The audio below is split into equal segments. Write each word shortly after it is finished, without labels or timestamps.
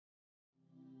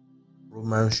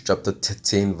Romans chapter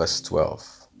 13 verse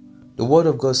 12. The word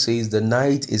of God says the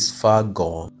night is far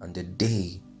gone and the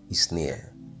day is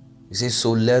near. He says,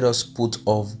 so let us put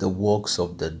off the works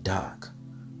of the dark.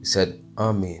 He said,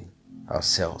 arming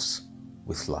ourselves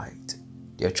with light.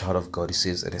 Dear child of God, he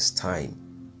says it is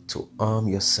time to arm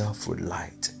yourself with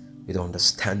light, with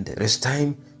understanding. It is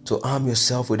time to arm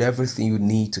yourself with everything you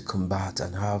need to combat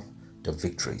and have the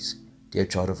victories. Dear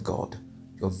child of God,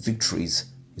 your victories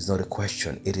is not a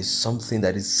question. It is something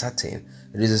that is certain.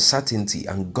 It is a certainty,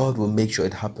 and God will make sure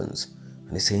it happens.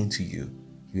 And he's saying to you,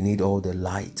 you need all the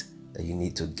light that you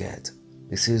need to get.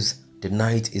 He says, the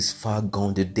night is far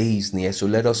gone, the day is near, so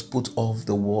let us put off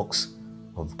the works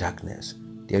of darkness.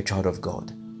 Dear child of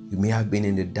God, you may have been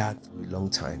in the dark for a long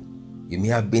time. You may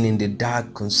have been in the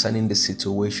dark concerning the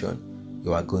situation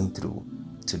you are going through.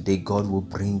 Today, God will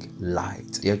bring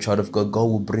light. Dear child of God, God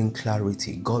will bring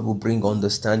clarity. God will bring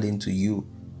understanding to you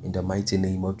in the mighty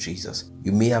name of Jesus.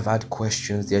 You may have had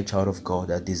questions, dear child of God,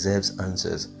 that deserves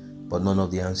answers, but none of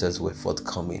the answers were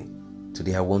forthcoming.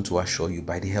 Today, I want to assure you,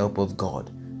 by the help of God,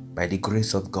 by the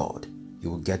grace of God, you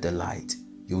will get the light.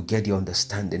 You will get the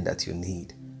understanding that you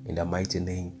need in the mighty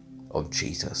name of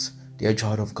Jesus. Dear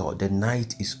child of God, the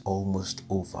night is almost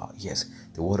over. Yes,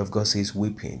 the word of God says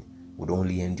weeping would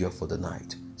only endure for the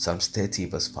night. Psalms 30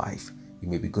 verse 5. You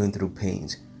may be going through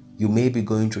pains. You may be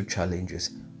going through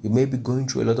challenges. You may be going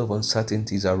through a lot of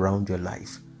uncertainties around your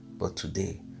life. But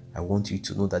today, I want you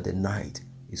to know that the night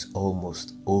is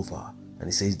almost over. And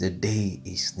it says the day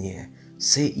is near.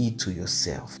 Say it to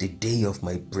yourself. The day of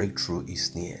my breakthrough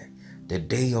is near. The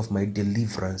day of my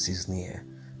deliverance is near.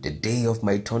 The day of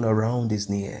my turnaround is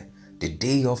near. The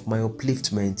day of my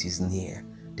upliftment is near.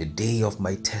 The day of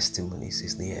my testimonies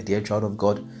is near. Dear child of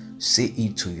God, say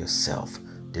it to yourself.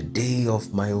 The day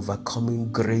of my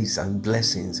overcoming grace and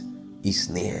blessings is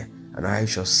near, and I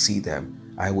shall see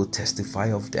them. I will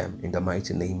testify of them in the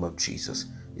mighty name of Jesus.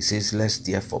 It says, let's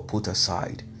therefore put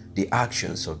aside the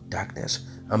actions of darkness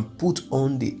and put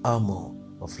on the armor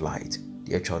of light.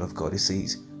 Dear child of God, it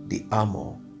says the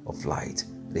armor of light.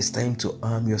 It is time to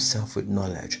arm yourself with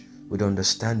knowledge, with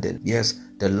understanding. Yes,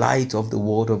 the light of the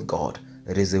word of God.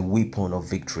 It is a weapon of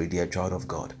victory, dear child of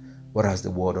God. What has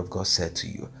the word of God said to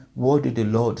you? What did the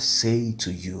Lord say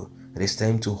to you? It is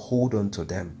time to hold on to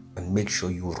them and make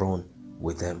sure you run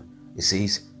with them. It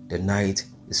says the night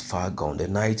is far gone. The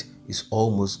night is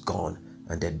almost gone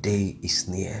and the day is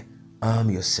near. Arm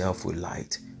yourself with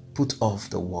light. Put off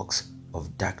the works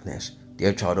of darkness.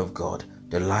 Dear child of God,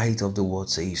 the light of the word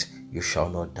says you shall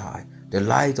not die. The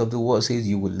light of the word says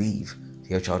you will live.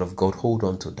 Dear child of God, hold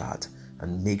on to that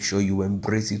and make sure you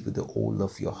embrace it with the whole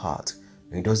of your heart.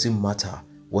 And it doesn't matter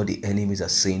what the enemies are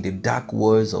saying, the dark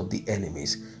words of the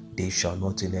enemies, they shall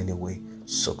not in any way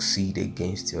succeed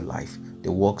against your life.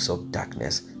 The works of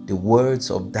darkness, the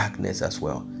words of darkness as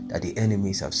well, that the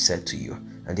enemies have said to you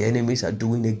and the enemies are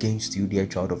doing against you, dear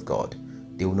child of God,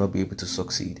 they will not be able to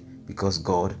succeed because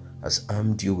God has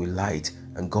armed you with light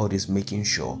and God is making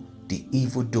sure the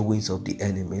evil doings of the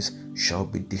enemies shall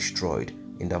be destroyed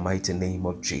in the mighty name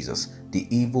of Jesus. The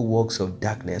evil works of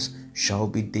darkness shall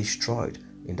be destroyed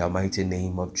in the mighty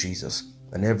name of Jesus.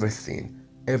 And everything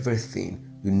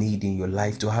you need in your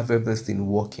life to have everything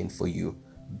working for you,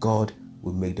 God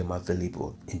will make them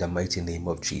available in the mighty name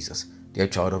of Jesus. Dear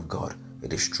child of God,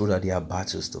 it is true that there are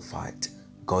battles to fight.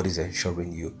 God is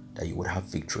ensuring you that you would have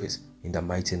victories in the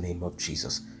mighty name of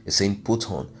Jesus. It's saying put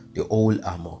on the whole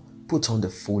armor. Put on the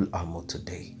full armor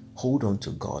today. Hold on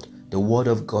to God. The word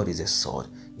of God is a sword.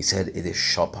 He said it is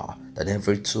sharper than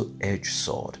every two-edged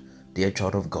sword. Dear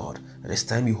child of God, it is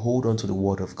time you hold on to the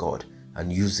word of God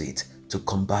and use it to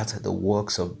combat the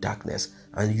works of darkness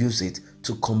and use it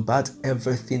to combat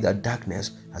everything that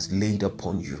darkness has laid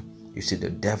upon you. You see, the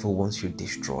devil wants you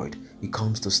destroyed. He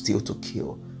comes to steal, to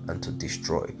kill, and to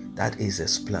destroy. That is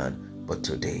his plan. But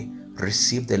today,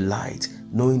 receive the light,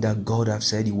 knowing that God has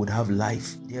said you would have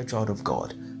life. Dear child of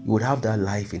God, you would have that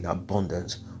life in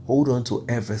abundance. Hold on to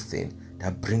everything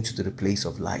that brings you to the place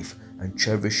of life and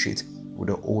cherish it with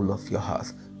the whole of your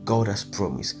heart. God has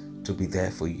promised to be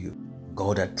there for you.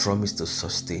 God had promised to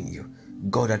sustain you.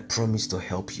 God had promised to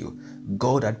help you.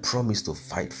 God had promised to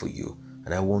fight for you.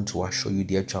 And I want to assure you,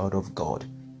 dear child of God,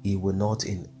 He will not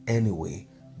in any way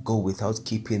go without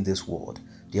keeping this word.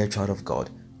 Dear child of God,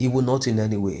 He will not in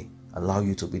any way allow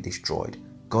you to be destroyed.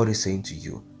 God is saying to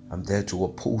you, I'm there to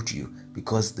uphold you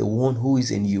because the one who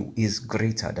is in you is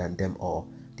greater than them all.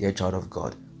 Dear child of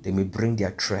God, they may bring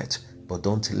their threat, but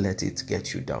don't let it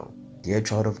get you down. Dear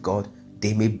child of God,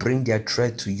 they may bring their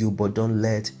threat to you, but don't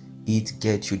let it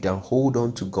get you down. Hold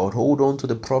on to God. Hold on to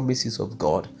the promises of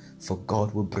God. for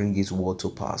God will bring his word to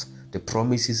pass. The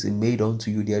promises he made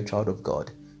unto you, dear child of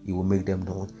God, he will make them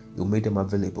known. He will make them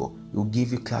available. He will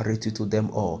give you clarity to them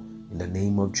all in the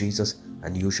name of Jesus,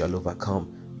 and you shall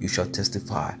overcome. You shall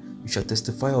testify. You shall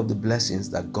testify of the blessings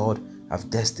that God have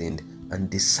destined and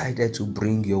decided to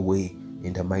bring your way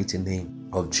in the mighty name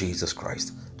of Jesus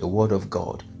Christ. The word of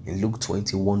God in Luke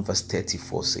 21 verse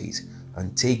 34 says,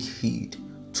 and take heed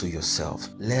to yourself,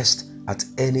 lest at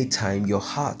any time your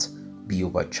heart be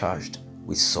overcharged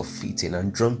with surfeiting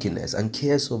and drunkenness and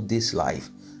cares of this life,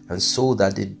 and so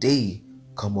that the day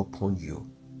come upon you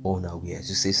unawares.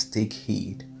 It says, take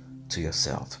heed to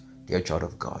yourself. Dear child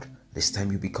of God, this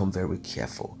time you become very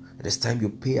careful. This time you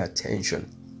pay attention,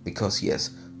 because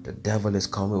yes, the devil is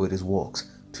coming with his works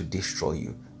to destroy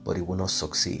you, but he will not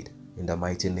succeed in the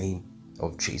mighty name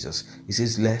of Jesus. It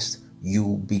says, lest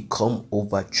you become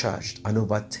overcharged and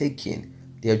overtaken.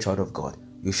 Dear child of God,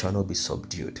 you shall not be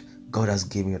subdued. God has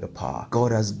given you the power.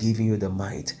 God has given you the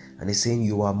might. And he's saying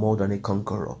you are more than a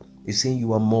conqueror. He's saying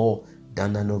you are more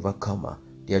than an overcomer.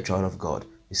 Dear child of God,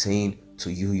 he's saying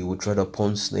to you, you will tread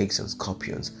upon snakes and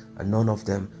scorpions, and none of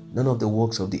the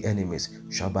works of the enemies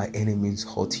shall by any means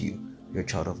hurt you. Dear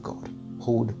child of God,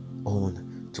 hold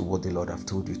on to what the Lord have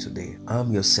told you today.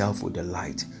 Arm yourself with the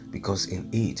light, because in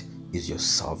it is your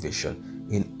salvation.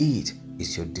 In it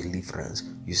is your deliverance.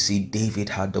 You see, David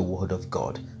had the word of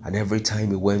God, and every time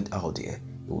he went out there,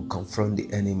 he would confront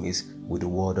the enemies with the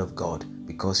word of God,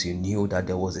 because he knew that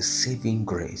there was a saving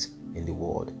grace in the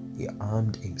word. He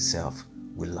armed himself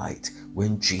with light.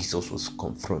 When Jesus was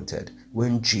confronted,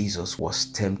 when Jesus was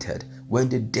tempted, when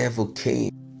the devil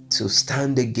came to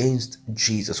stand against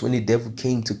Jesus, when the devil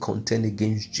came to contend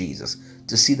against Jesus,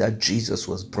 to see that Jesus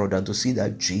was brought down, to see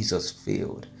that Jesus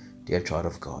failed, dear child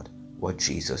of God, what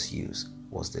Jesus used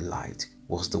was the light,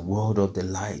 was the word of the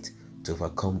light to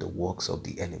overcome the works of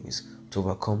the enemies, to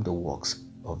overcome the works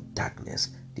of darkness.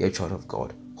 Dear child of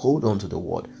God, hold on to the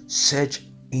word. Search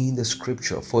in the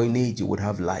scripture, for in it you would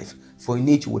have life, for in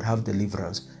it you would have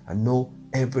deliverance, and know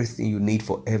everything you need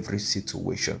for every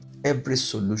situation, every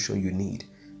solution you need.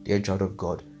 Dear child of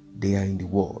God, they are in the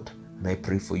word, and I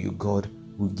pray for you. God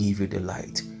will give you the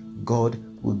light. God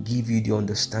will give you the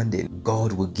understanding.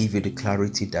 God will give you the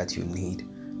clarity that you need,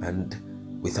 and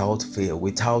without fail,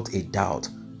 without a doubt,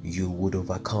 you would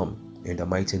overcome in the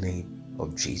mighty name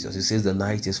of Jesus. It says the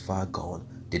night is far gone,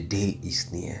 the day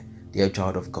is near. Dear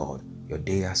child of God, your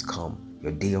day has come,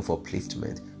 your day of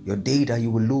upliftment, your day that you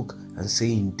will look and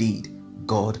say, indeed,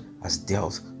 God has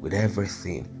dealt with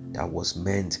everything that was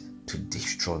meant to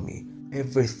destroy me.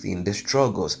 Everything, the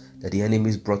struggles that the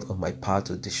enemies brought on my path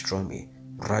to destroy me,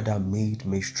 rather made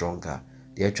me stronger.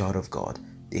 Dear child of God,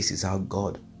 this is how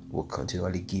God will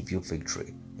continually give you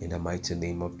victory in the mighty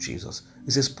name of Jesus.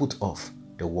 It says, put off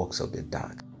the works of the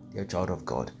dark. Dear child of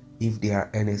God, if there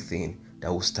are anything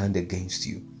that will stand against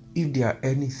you, if there are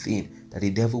anything that the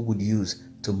devil would use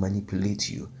to manipulate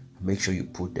you, make sure you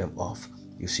put them off.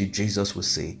 You see, Jesus will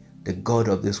say, the God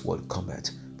of this world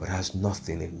cometh, but has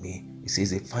nothing in me. He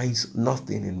says he finds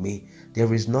nothing in me.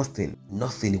 There is nothing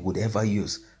he would ever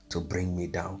use to bring me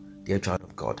down. Dear child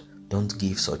of God, don't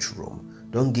give such room.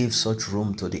 Don't give such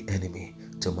room to the enemy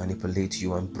to manipulate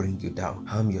you and bring you down.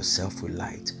 Arm yourself with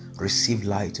light. Receive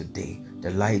light today,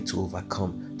 the light to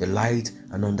overcome, the light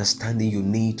and understanding you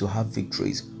need to have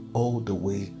victories all the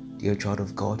way. Dear child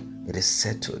of God, it is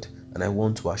settled, and I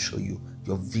want to assure you,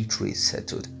 your victory is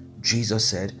settled. Jesus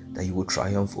said that you will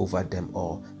triumph over them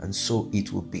all, and so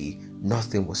it will be.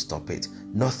 Nothing will stop it.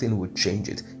 Nothing will change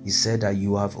it. He said that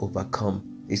you have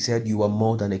overcome. He said you are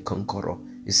more than a conqueror.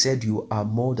 He said you are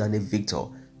more than a victor.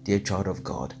 Dear child of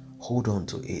God, hold on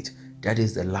to it. That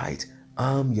is the light.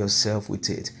 Arm yourself with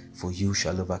it, for you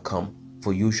shall overcome.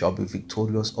 For you shall be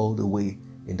victorious all the way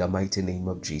in the mighty name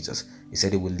of Jesus. He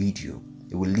said it will lead you.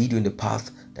 It will lead you in the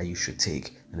path that you should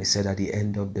take. And he said at the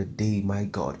end of the day, my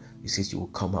God, he says you will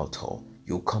come out whole.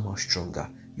 You will come out stronger.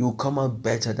 You will come out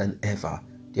better than ever.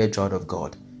 Dear child of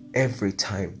God, every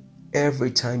time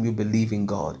you believe in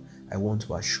God, I want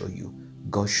to assure you,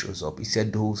 God shows up. He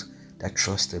said those that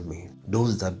trust in me,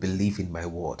 those that believe in my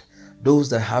word, those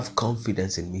that have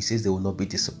confidence in me, he says they will not be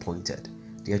disappointed.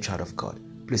 Dear child of God,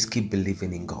 please keep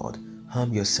believing in God.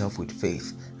 Arm yourself with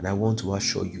faith, and I want to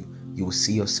assure you, you will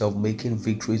see yourself making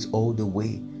victories all the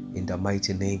way in the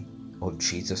mighty name of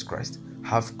Jesus Christ.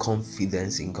 Have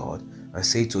confidence in God and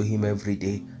say to him every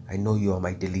day, I know you are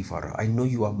my deliverer. I know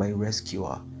you are my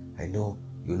rescuer. I know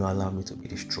you will not allow me to be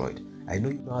destroyed. I know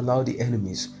you will not allow the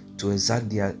enemies to exact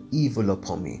their evil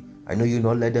upon me. I know you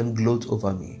will not let them gloat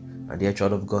over me. And dear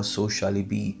child of God, so shall it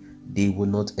be. They will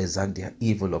not exact their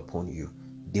evil upon you.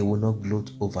 They will not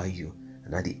gloat over you.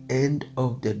 And at the end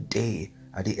of the day,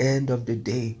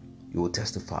 you will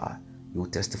testify. You will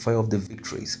testify of the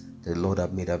victories that the Lord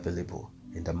have made available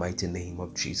in the mighty name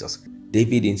of Jesus.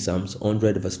 David in Psalms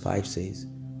 100 verse 5 says,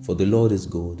 "For the Lord is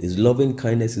good, his loving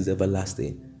kindness is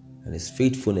everlasting, and his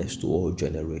faithfulness to all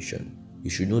generation." You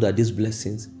should know that these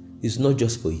blessings is not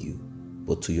just for you,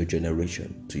 but to your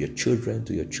generation, to your children,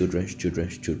 to your children's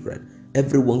children's children,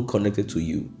 everyone connected to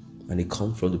you. And it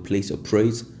comes from the place of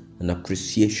praise and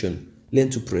appreciation. Learn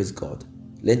to praise God.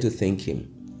 Learn to thank him.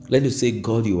 Learn to say,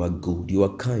 "God, you are good, you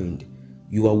are kind,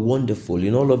 you are wonderful.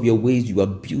 In all of your ways, you are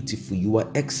beautiful, you are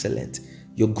excellent.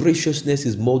 Your graciousness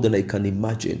is more than I can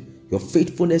imagine. Your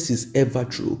faithfulness is ever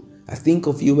true. I think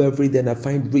of you every day and I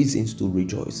find reasons to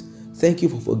rejoice. Thank you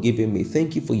for forgiving me.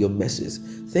 Thank you for your mercies.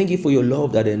 Thank you for your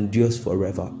love that endures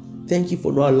forever. Thank you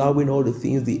for not allowing all the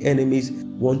things the enemies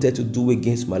wanted to do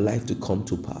against my life to come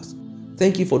to pass.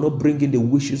 Thank you for not bringing the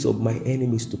wishes of my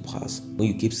enemies to pass." When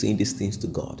you keep saying these things to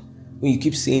God, when you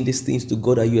keep saying these things to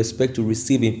God that you expect to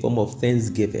receive in form of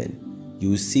thanksgiving, you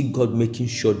will see God making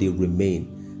sure they remain.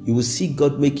 You will see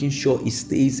God making sure it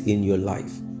stays in your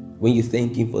life. When you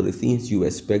thank him for the things you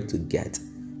expect to get,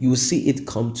 you will see it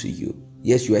come to you.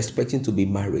 Yes, you are expecting to be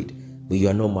married, but you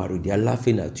are not married. They are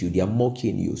laughing at you. They are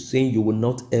mocking you, saying you will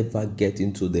not ever get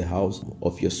into the house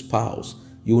of your spouse.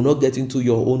 You will not get into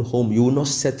your own home. You will not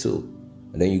settle.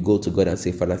 And then you go to God and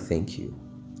say, "Father, thank you.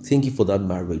 Thank you for that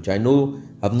marriage. I know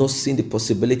I've not seen the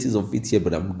possibilities of it yet,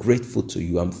 but I'm grateful to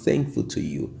you. I'm thankful to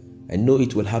you. I know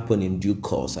it will happen in due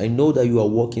course. I know that you are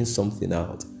working something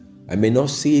out. I may not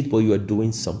see it, but you are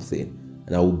doing something.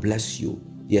 And I will bless you.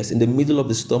 Yes, in the middle of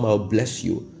the storm, I will bless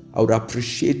you. I would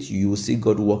appreciate you. You will see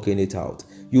God working it out.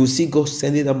 You will see God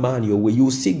sending a man your way. You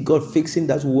will see God fixing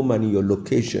that woman in your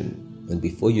location. And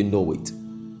before you know it,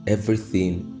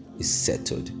 everything is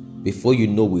settled. Before you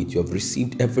know it, you have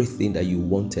received everything that you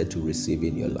wanted to receive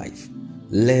in your life.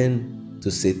 Learn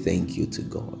to say thank you to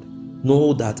God.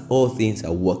 Know that all things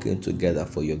are working together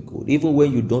for your good. Even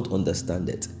when you don't understand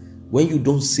it, when you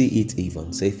don't see it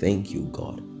even, say thank you,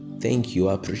 God. Thank you.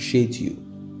 I appreciate you.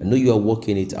 I know you are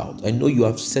working it out. I know you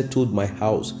have settled my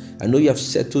house. I know you have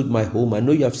settled my home. I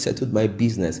know you have settled my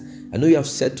business. I know you have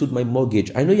settled my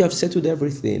mortgage. I know you have settled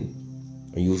everything.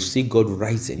 And you will see God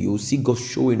rising. You will see God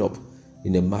showing up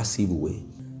in a massive way.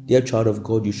 Dear child of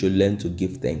God, you should learn to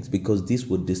give thanks, because this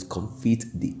will discomfit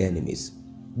the enemies.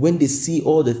 When they see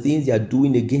all the things they are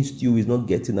doing against you is not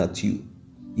getting at you.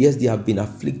 Yes, they have been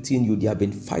afflicting you. They have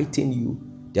been fighting you.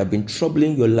 They have been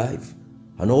troubling your life.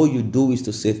 And all you do is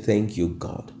to say, "Thank you,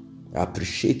 God. I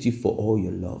appreciate you for all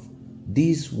your love."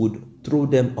 This would throw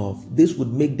them off. This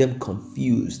would make them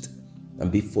confused.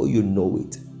 And before you know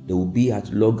it, they will be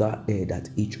at loggerhead at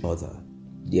each other.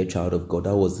 Dear child of God,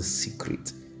 that was the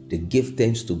secret. They gave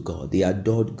thanks to God. They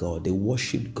adored God. They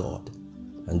worshipped God.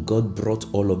 And God brought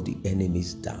all of the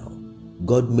enemies down.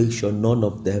 God made sure none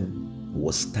of them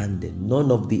was standing.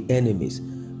 None of the enemies,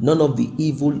 none of the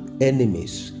evil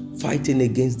enemies fighting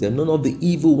against them, none of the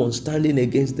evil ones standing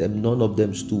against them, none of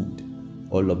them stood.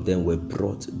 All of them were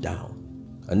brought down.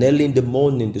 And early in the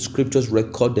morning, the scriptures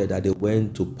recorded that they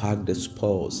went to pack the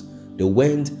spoils. They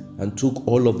went and took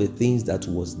all of the things that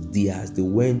was theirs. They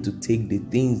went to take the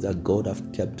things that God have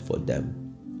kept for them.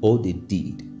 All they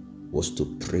did was to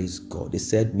praise God. They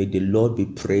said, "May the Lord be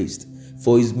praised,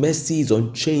 for his mercy is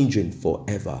unchanging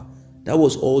forever." That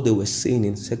was all they were saying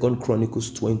in 2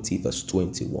 Chronicles 20 verse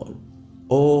 21.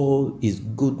 All his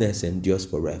goodness endures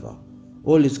forever.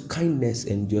 All his kindness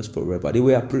endures forever. They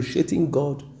were appreciating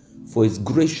God for his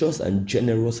gracious and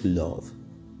generous love.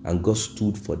 And God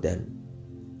stood for them.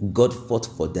 God fought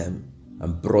for them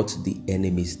and brought the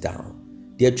enemies down.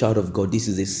 Dear child of God, this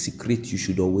is a secret you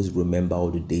should always remember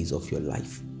all the days of your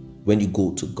life. When you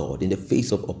go to God in the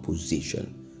face of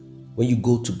opposition, when you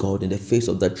go to God in the face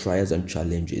of the trials and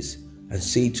challenges, and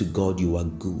say to God, "You are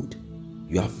good,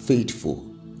 you are faithful,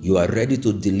 you are ready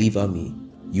to deliver me,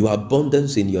 you are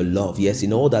abundance in your love. Yes,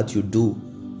 in all that you do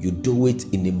it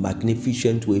in a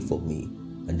magnificent way for me.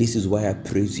 And this is why I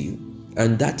praise you."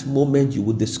 And that moment you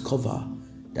will discover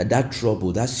that that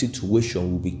trouble, that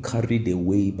situation will be carried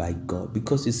away by God,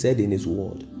 because he said in his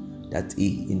word that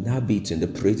he inhabits in the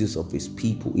praises of his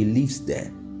people. He lives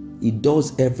there. He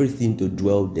does everything to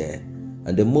dwell there.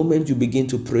 And the moment you begin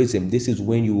to praise him, this is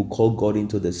when you will call God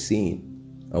into the scene.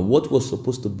 And what was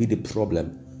supposed to be the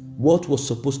problem, what was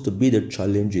supposed to be the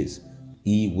challenges,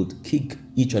 he would kick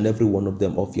each and every one of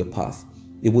them off your path.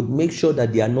 He would make sure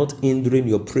that they are not hindering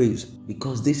your praise,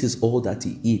 because this is all that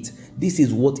he eats. This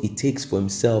is what he takes for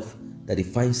himself, that he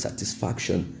finds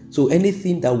satisfaction. So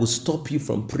anything that will stop you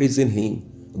from praising him,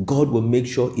 God will make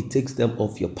sure he takes them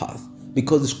off your path.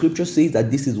 Because the scripture says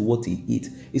that this is what he eats.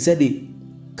 He said the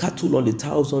cattle on the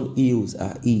 1,000 hills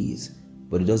are his,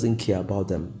 but he doesn't care about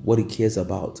them. What he cares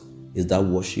about is that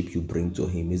worship you bring to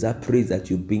him, is that praise that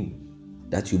you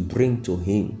bring to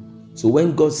him. So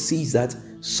when God sees that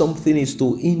something is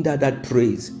to hinder that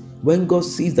praise, when God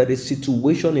sees that a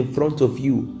situation in front of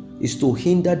you is to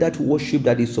hinder that worship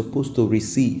that is supposed to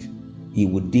receive, he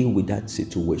would deal with that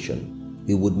situation.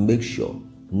 He would make sure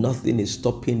nothing is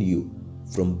stopping you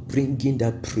from bringing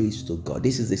that praise to God.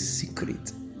 This is a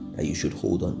secret that you should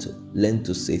hold on to. Learn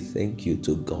to say thank you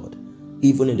to God,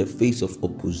 even in the face of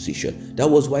opposition. That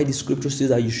was why the scripture says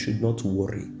that you should not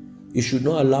worry. You should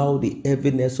not allow the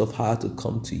heaviness of heart to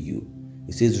come to you.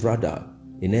 It says rather,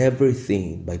 in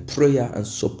everything, by prayer and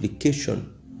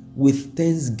supplication, with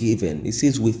thanksgiving. It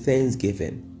says with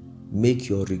thanksgiving, make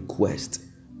your request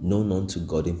known unto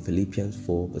God in Philippians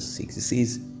 4 verse 6. It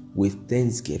says with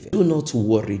thanksgiving. Do not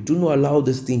worry. Do not allow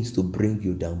these things to bring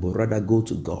you down, but rather go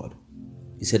to God.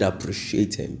 He said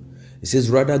appreciate him. He says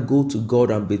rather go to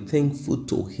God and be thankful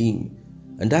to him.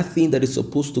 And that thing that is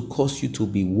supposed to cause you to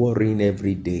be worrying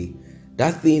every day,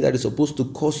 that thing that is supposed to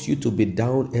cause you to be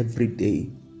down every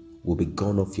day, will be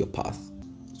gone off your path.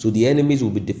 So the enemies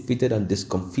will be defeated and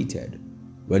discomfited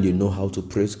when you know how to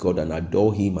praise God and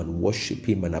adore him and worship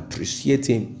him and appreciate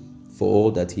him for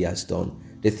all that he has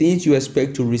done. The things you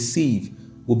expect to receive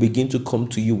will begin to come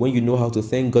to you when you know how to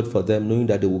thank God for them, knowing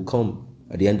that they will come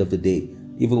at the end of the day,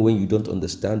 even when you don't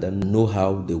understand and know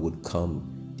how they would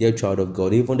come. Dear child of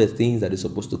God, even the things that is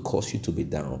supposed to cause you to be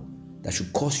down, that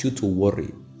should cause you to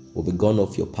worry, will be gone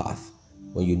off your path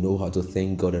when you know how to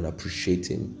thank God and appreciate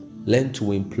him. Learn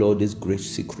to implore this great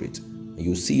secret, and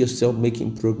you'll see yourself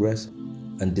making progress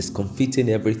and discomfiting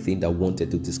everything that wanted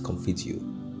to discomfit you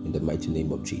in the mighty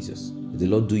name of Jesus. May the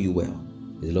Lord do you well.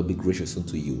 May the Lord be gracious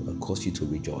unto you and cause you to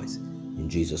rejoice. In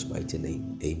Jesus' mighty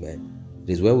name, amen.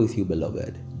 It is well with you,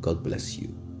 beloved. God bless you,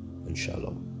 and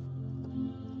shalom.